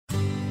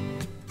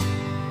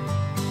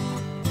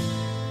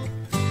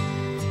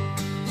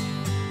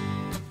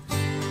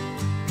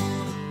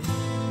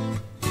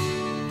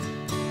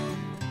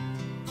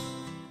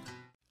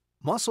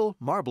Muscle,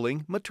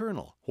 marbling,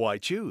 maternal. Why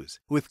choose?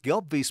 With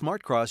Gelbvieh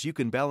SmartCross, you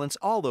can balance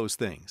all those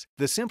things.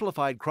 The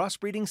simplified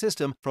crossbreeding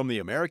system from the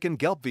American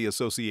Gelbvieh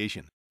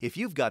Association. If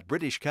you've got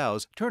British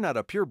cows, turn out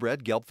a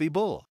purebred Gelbvieh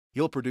bull.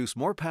 You'll produce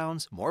more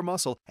pounds, more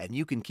muscle, and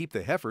you can keep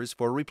the heifers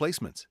for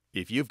replacements.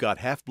 If you've got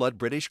half-blood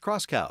British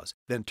cross cows,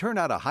 then turn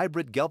out a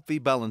hybrid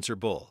Gelbvieh Balancer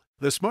bull.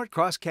 The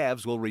SmartCross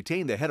calves will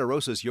retain the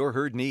heterosis your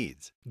herd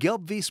needs.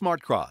 Gelbvieh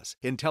SmartCross.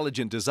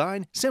 Intelligent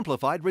design,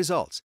 simplified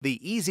results. The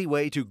easy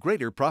way to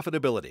greater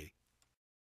profitability.